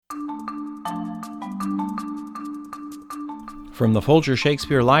From the Folger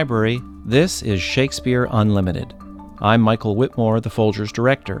Shakespeare Library, this is Shakespeare Unlimited. I'm Michael Whitmore, the Folger's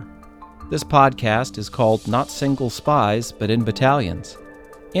director. This podcast is called Not Single Spies, but in Battalions.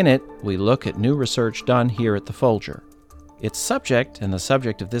 In it, we look at new research done here at the Folger. Its subject, and the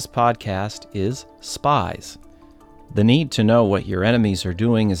subject of this podcast, is spies. The need to know what your enemies are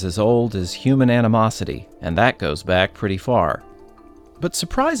doing is as old as human animosity, and that goes back pretty far. But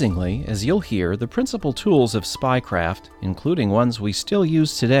surprisingly, as you'll hear, the principal tools of spycraft, including ones we still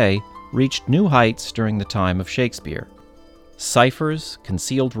use today, reached new heights during the time of Shakespeare. Ciphers,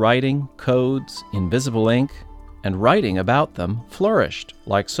 concealed writing, codes, invisible ink, and writing about them flourished,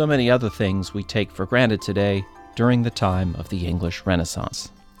 like so many other things we take for granted today during the time of the English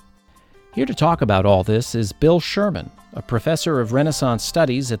Renaissance. Here to talk about all this is Bill Sherman, a professor of Renaissance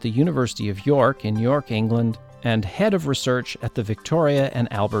Studies at the University of York in York, England, and head of research at the Victoria and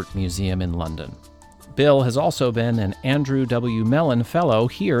Albert Museum in London. Bill has also been an Andrew W. Mellon Fellow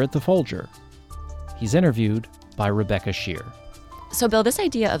here at the Folger. He's interviewed by Rebecca Shear. So, Bill, this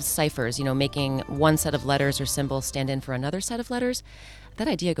idea of ciphers, making one set of letters or symbols stand in for another set of letters, that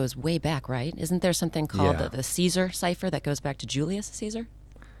idea goes way back, right? Isn't there something called the Caesar cipher that goes back to Julius Caesar?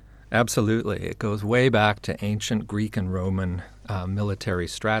 Absolutely. It goes way back to ancient Greek and Roman military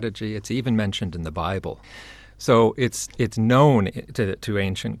strategy. It's even mentioned in the Bible. So it's known to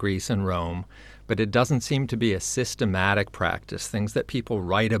ancient Greece and Rome, but it doesn't seem to be a systematic practice, things that people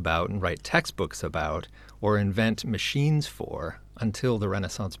write about and write textbooks about or invent machines for until the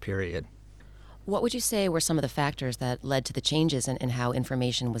Renaissance period. What would you say were some of the factors that led to the changes in how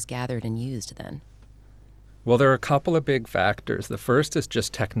information was gathered and used then? Well, there are a couple of big factors. The first is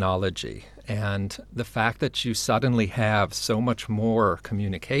just technology and the fact that you suddenly have so much more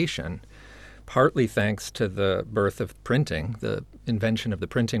communication, partly thanks to the birth of printing, the invention of the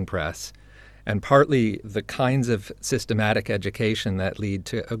printing press, and partly the kinds of systematic education that lead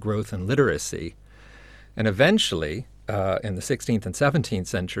to a growth in literacy. And eventually, in the 16th and 17th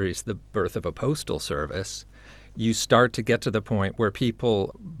centuries, the birth of a postal service, you start to get to the point where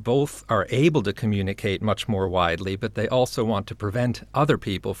people both are able to communicate much more widely, but they also want to prevent other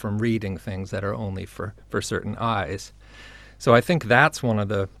people from reading things that are only for certain eyes. So I think that's one of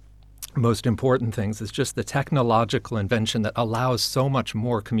the most important things, is just the technological invention that allows so much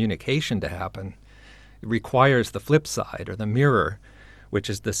more communication to happen. It requires the flip side, or the mirror, which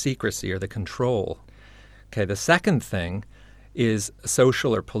is the secrecy or the control. Okay, the second thing is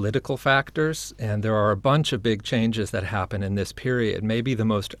social or political factors, and there are a bunch of big changes that happen in this period. Maybe the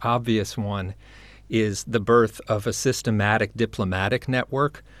most obvious one is the birth of a systematic diplomatic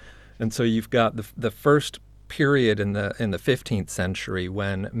network. And so you've got the first period in the 15th century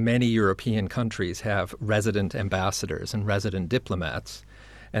when many European countries have resident ambassadors and resident diplomats,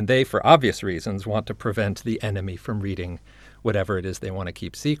 and they, for obvious reasons, want to prevent the enemy from reading whatever it is they want to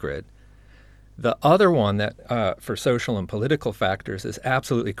keep secret. The other one that, for social and political factors, is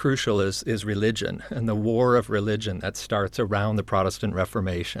absolutely crucial is religion, and the war of religion that starts around the Protestant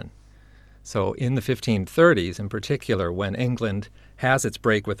Reformation. So in the 1530s, in particular, when England has its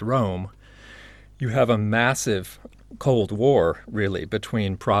break with Rome, you have a massive Cold War, really,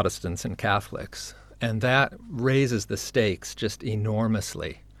 between Protestants and Catholics, and that raises the stakes just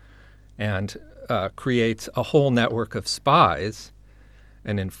enormously and creates a whole network of spies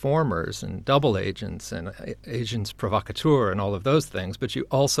and informers and double agents and agents provocateurs and all of those things, but you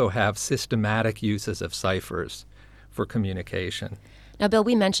also have systematic uses of ciphers for communication. Now, Bill,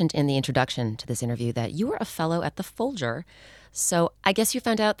 we mentioned in the introduction to this interview that you were a fellow at the Folger. So I guess you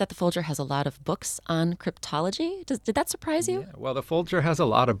found out that the Folger has a lot of books on cryptology. Did that surprise you? Yeah, well, the Folger has a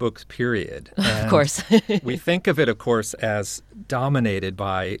lot of books, period. Of course. We think of it, of course, as dominated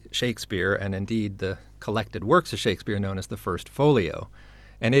by Shakespeare and indeed the collected works of Shakespeare known as the First Folio.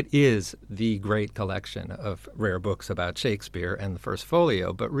 And it is the great collection of rare books about Shakespeare and the First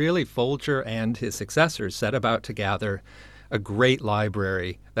Folio. But really, Folger and his successors set about to gather a great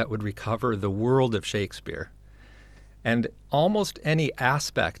library that would recover the world of Shakespeare. And almost any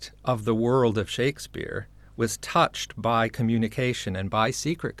aspect of the world of Shakespeare was touched by communication and by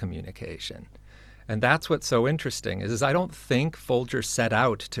secret communication. And that's what's so interesting, is I don't think Folger set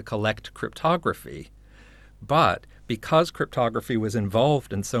out to collect cryptography, but because cryptography was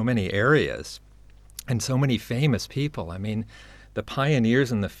involved in so many areas and so many famous people, I mean, the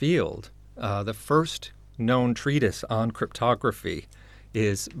pioneers in the field, the first known treatise on cryptography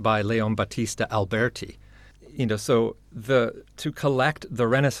is by Leon Battista Alberti. So to collect the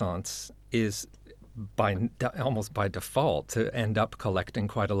Renaissance is almost by default to end up collecting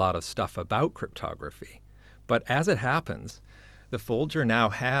quite a lot of stuff about cryptography. But as it happens, the Folger now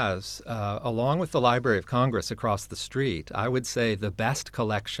has, along with the Library of Congress across the street, I would say the best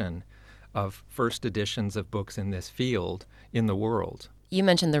collection of first editions of books in this field in the world. You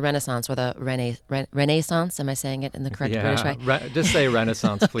mentioned the Renaissance or the Renaissance. Am I saying it in the correct British way? Just say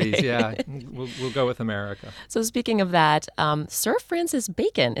Renaissance, please. Okay. Yeah, we'll go with America. So speaking of that, Sir Francis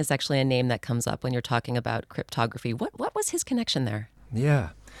Bacon is actually a name that comes up when you're talking about cryptography. What was his connection there? Yeah.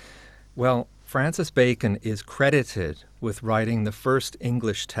 Well, Francis Bacon is credited with writing the first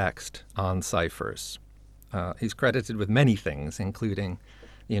English text on ciphers. He's credited with many things, including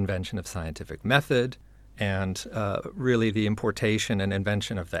the invention of scientific method, and really the importation and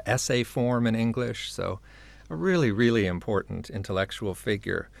invention of the essay form in English. So a really, really important intellectual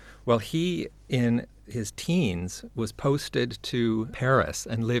figure. Well, he, in his teens, was posted to Paris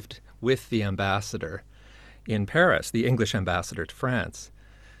and lived with the ambassador in Paris, the English ambassador to France.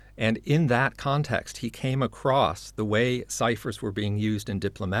 And in that context, he came across the way ciphers were being used in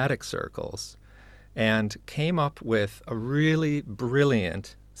diplomatic circles and came up with a really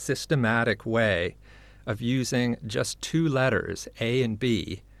brilliant, systematic way of using just two letters, A and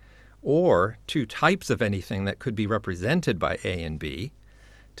B, or two types of anything that could be represented by A and B,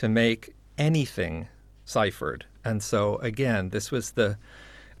 to make anything ciphered. And so, again, this was the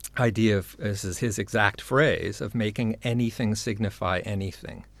idea of, this is his exact phrase, of making anything signify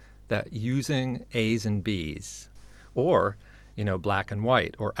anything, that using A's and B's, or black and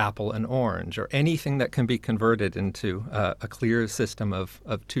white, or apple and orange, or anything that can be converted into a clear system of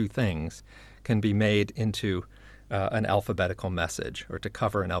two things can be made into an alphabetical message, or to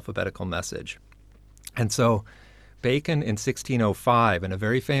cover an alphabetical message. And so Bacon in 1605, in a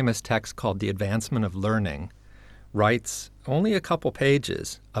very famous text called The Advancement of Learning, writes only a couple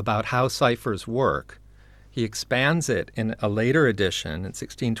pages about how ciphers work. He expands it in a later edition in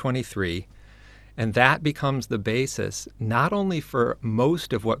 1623, and that becomes the basis not only for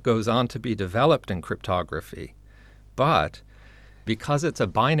most of what goes on to be developed in cryptography, but because it's a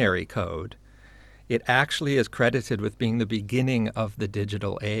binary code, it actually is credited with being the beginning of the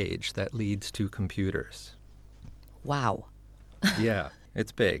digital age that leads to computers. Wow. Yeah,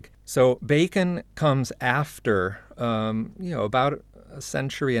 it's big. So Bacon comes after, about a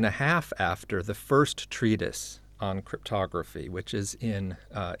century and a half after the first treatise on cryptography, which is in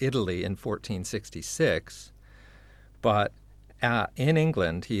Italy in 1466. But in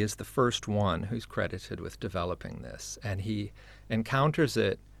England, he is the first one who's credited with developing this. And he encounters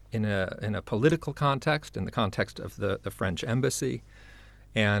it in a political context, in the context of the French embassy,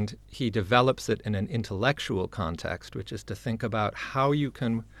 and he develops it in an intellectual context, which is to think about how you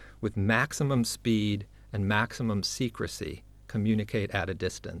can, with maximum speed and maximum secrecy, communicate at a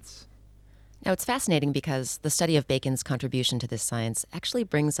distance. Now, it's fascinating because the study of Bacon's contribution to this science actually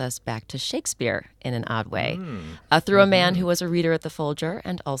brings us back to Shakespeare in an odd way, through a man who was a reader at the Folger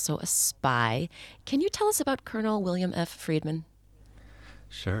and also a spy. Can you tell us about Colonel William F. Friedman?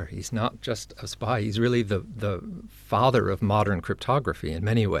 Sure. He's not just a spy. He's really the father of modern cryptography in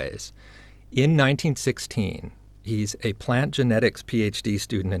many ways. In 1916, he's a plant genetics PhD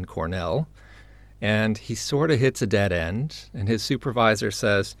student in Cornell, and he sort of hits a dead end, and his supervisor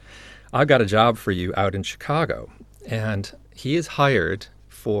says, I've got a job for you out in Chicago. And he is hired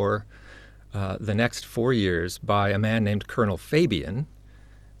for the next 4 years by a man named Colonel Fabian,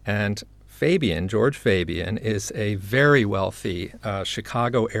 and George Fabian, is a very wealthy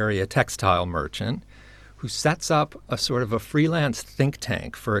Chicago area textile merchant who sets up a sort of a freelance think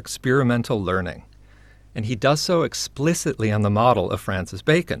tank for experimental learning. And he does so explicitly on the model of Francis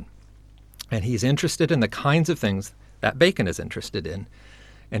Bacon. And he's interested in the kinds of things that Bacon is interested in.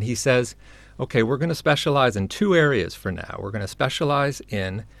 And he says, okay, we're going to specialize in two areas for now. We're going to specialize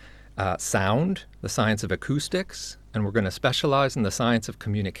in sound, the science of acoustics, and we're going to specialize in the science of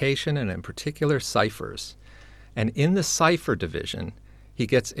communication, and in particular ciphers. And in the cipher division, he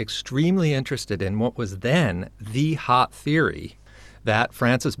gets extremely interested in what was then the hot theory that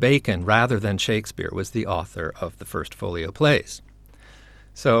Francis Bacon, rather than Shakespeare, was the author of the First Folio plays.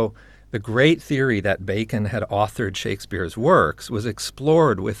 So the great theory that Bacon had authored Shakespeare's works was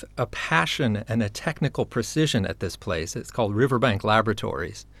explored with a passion and a technical precision at this place. It's called Riverbank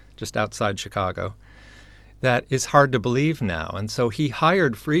Laboratories, just outside Chicago. That is hard to believe now. And so he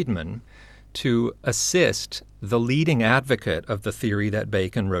hired Friedman to assist the leading advocate of the theory that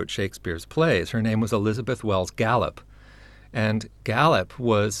Bacon wrote Shakespeare's plays. Her name was Elizabeth Wells Gallup. And Gallup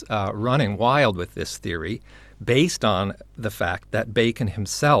was running wild with this theory based on the fact that Bacon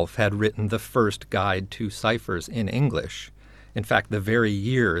himself had written the first guide to ciphers in English. In fact, the very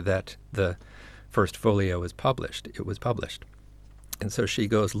year that the First Folio was published, it was published. And so she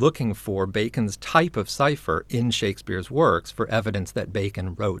goes looking for Bacon's type of cipher in Shakespeare's works for evidence that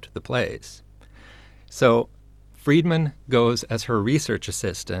Bacon wrote the plays. So Friedman goes as her research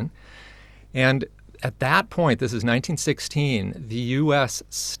assistant, and at that point, this is 1916, the U.S.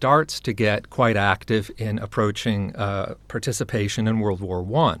 starts to get quite active in approaching participation in World War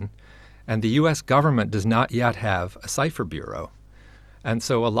I, and the U.S. government does not yet have a cipher bureau. And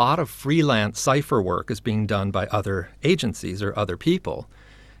so a lot of freelance cipher work is being done by other agencies or other people.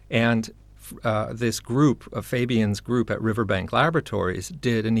 And this group, Fabian's group at Riverbank Laboratories,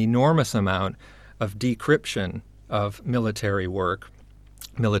 did an enormous amount of decryption of military work,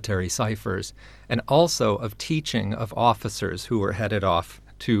 military ciphers, and also of teaching of officers who were headed off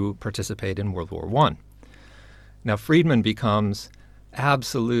to participate in World War I. Now, Friedman becomes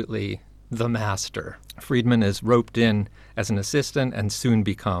absolutely the master. Friedman is roped in as an assistant and soon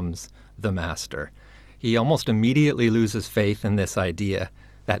becomes the master. He almost immediately loses faith in this idea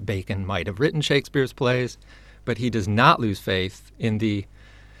that Bacon might have written Shakespeare's plays, but he does not lose faith in the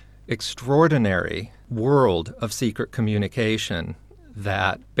extraordinary world of secret communication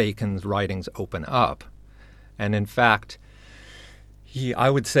that Bacon's writings open up. And in fact, I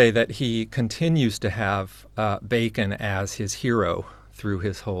would say that he continues to have Bacon as his hero through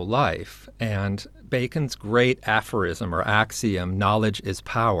his whole life. And Bacon's great aphorism or axiom, knowledge is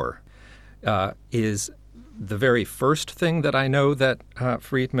power, is the very first thing that I know that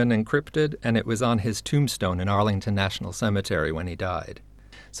Friedman encrypted, and it was on his tombstone in Arlington National Cemetery when he died.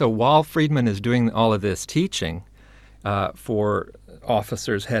 So while Friedman is doing all of this teaching for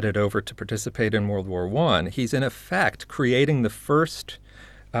officers headed over to participate in World War I, he's in effect creating the first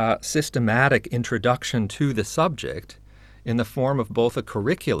systematic introduction to the subject in the form of both a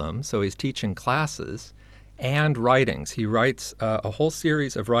curriculum, so he's teaching classes, and writings. He writes a whole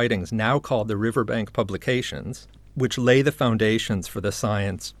series of writings now called the Riverbank Publications, which lay the foundations for the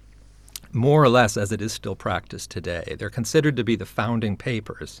science more or less as it is still practiced today. They're considered to be the founding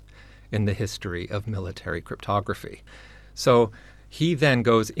papers in the history of military cryptography. So he then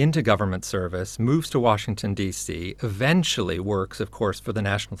goes into government service, moves to Washington, D.C., eventually works, of course, for the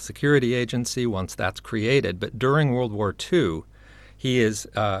National Security Agency once that's created. But during World War II, he is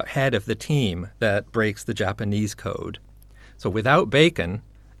head of the team that breaks the Japanese code. So without Bacon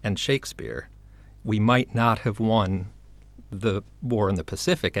and Shakespeare, we might not have won the war in the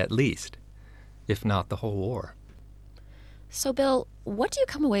Pacific, at least, if not the whole war. So, Bill, what do you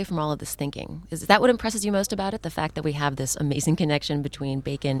come away from all of this thinking? Is that what impresses you most about it, the fact that we have this amazing connection between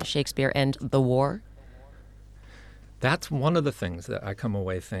Bacon, Shakespeare, and the war? That's one of the things that I come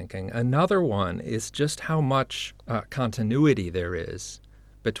away thinking. Another one is just how much continuity there is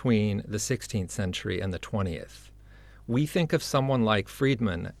between the 16th century and the 20th. We think of someone like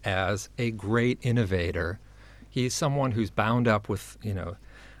Friedman as a great innovator. He's someone who's bound up with,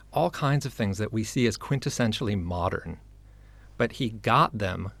 all kinds of things that we see as quintessentially modern. But he got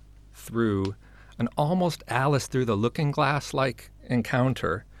them through an almost Alice through the looking glass-like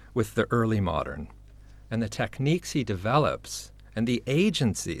encounter with the early modern. And the techniques he develops and the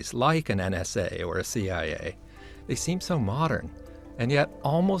agencies like an NSA or a CIA, they seem so modern. And yet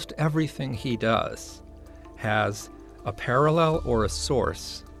almost everything he does has a parallel or a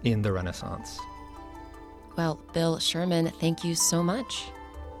source in the Renaissance. Well, Bill Sherman, thank you so much.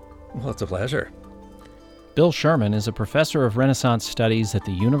 Well, it's a pleasure. Bill Sherman is a professor of Renaissance Studies at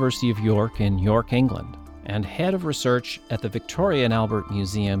the University of York in York, England, and head of research at the Victoria and Albert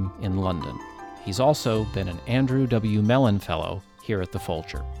Museum in London. He's also been an Andrew W. Mellon Fellow here at the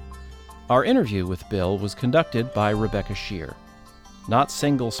Folger. Our interview with Bill was conducted by Rebecca Shear. Not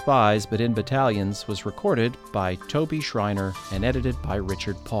Single Spies, but in Battalions was recorded by Toby Schreiner and edited by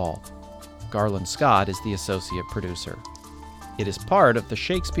Richard Paul. Garland Scott is the associate producer. It is part of the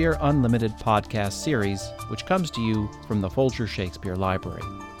Shakespeare Unlimited podcast series, which comes to you from the Folger Shakespeare Library.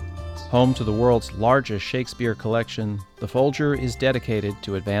 Home to the world's largest Shakespeare collection, the Folger is dedicated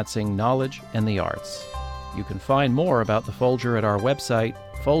to advancing knowledge and the arts. You can find more about the Folger at our website,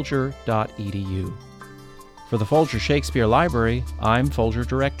 folger.edu. For the Folger Shakespeare Library, I'm Folger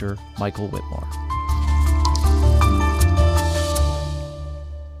Director Michael Whitmore.